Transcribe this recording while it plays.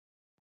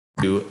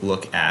to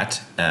look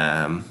at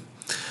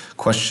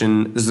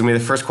question. This is going to be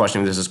the first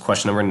question. This is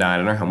question number 9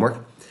 on our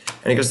homework.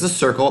 And it goes to the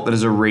circle that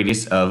has a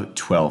radius of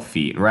 12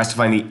 feet. And we're asked to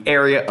find the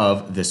area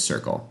of this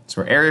circle.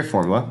 So our area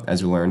formula,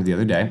 as we learned the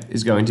other day,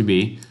 is going to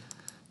be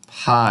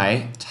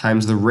pi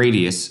times the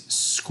radius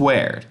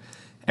squared.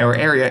 And our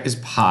area is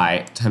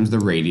pi times the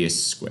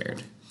radius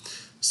squared.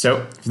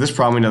 So for this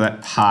problem, we know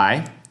that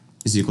pi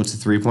is equal to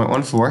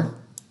 3.14.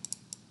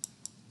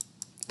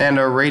 And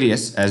our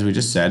radius, as we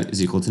just said,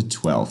 is equal to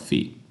 12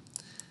 feet.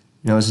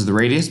 You know this is the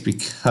radius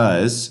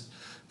because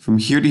from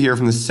here to here,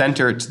 from the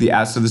center to the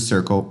outside of the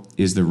circle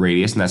is the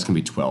radius, and that's going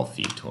to be 12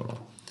 feet total.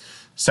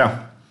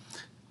 So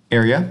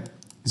area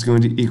is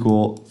going to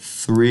equal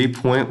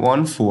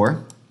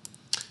 3.14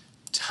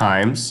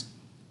 times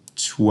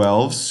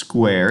 12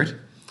 squared.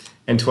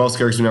 And 12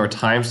 squared, because we know our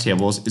times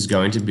tables, is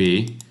going to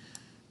be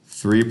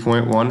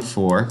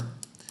 3.14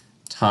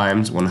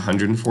 times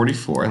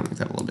 144. Let me make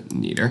that a little bit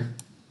neater.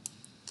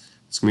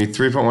 It's going to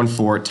be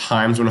 3.14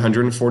 times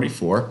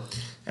 144.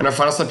 And our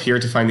final step here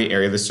to find the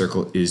area of the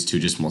circle is to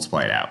just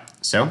multiply it out.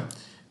 So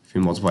if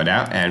you multiply it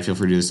out, and feel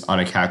free to do this on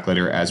a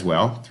calculator as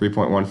well,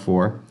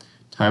 3.14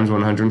 times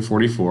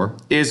 144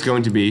 is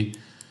going to be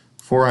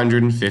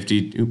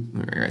 450. Let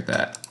me write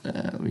that.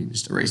 Let me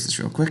just erase this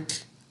real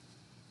quick.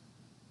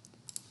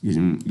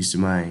 Using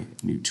my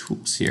new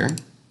tools here.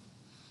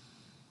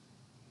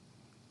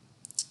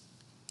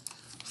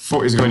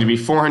 4 is going to be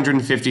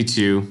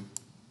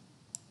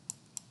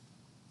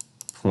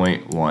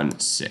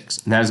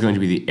 452.16. And that is going to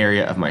be the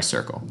area of my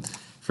circle.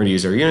 If we're going to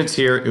use our units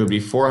here, it would be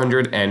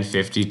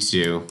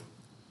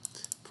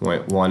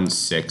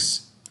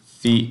 452.16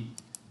 feet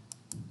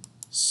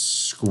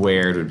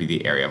squared would be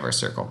the area of our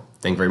circle.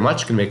 Thank you very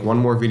much. I'm going to make one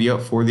more video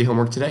for the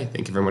homework today.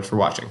 Thank you very much for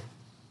watching.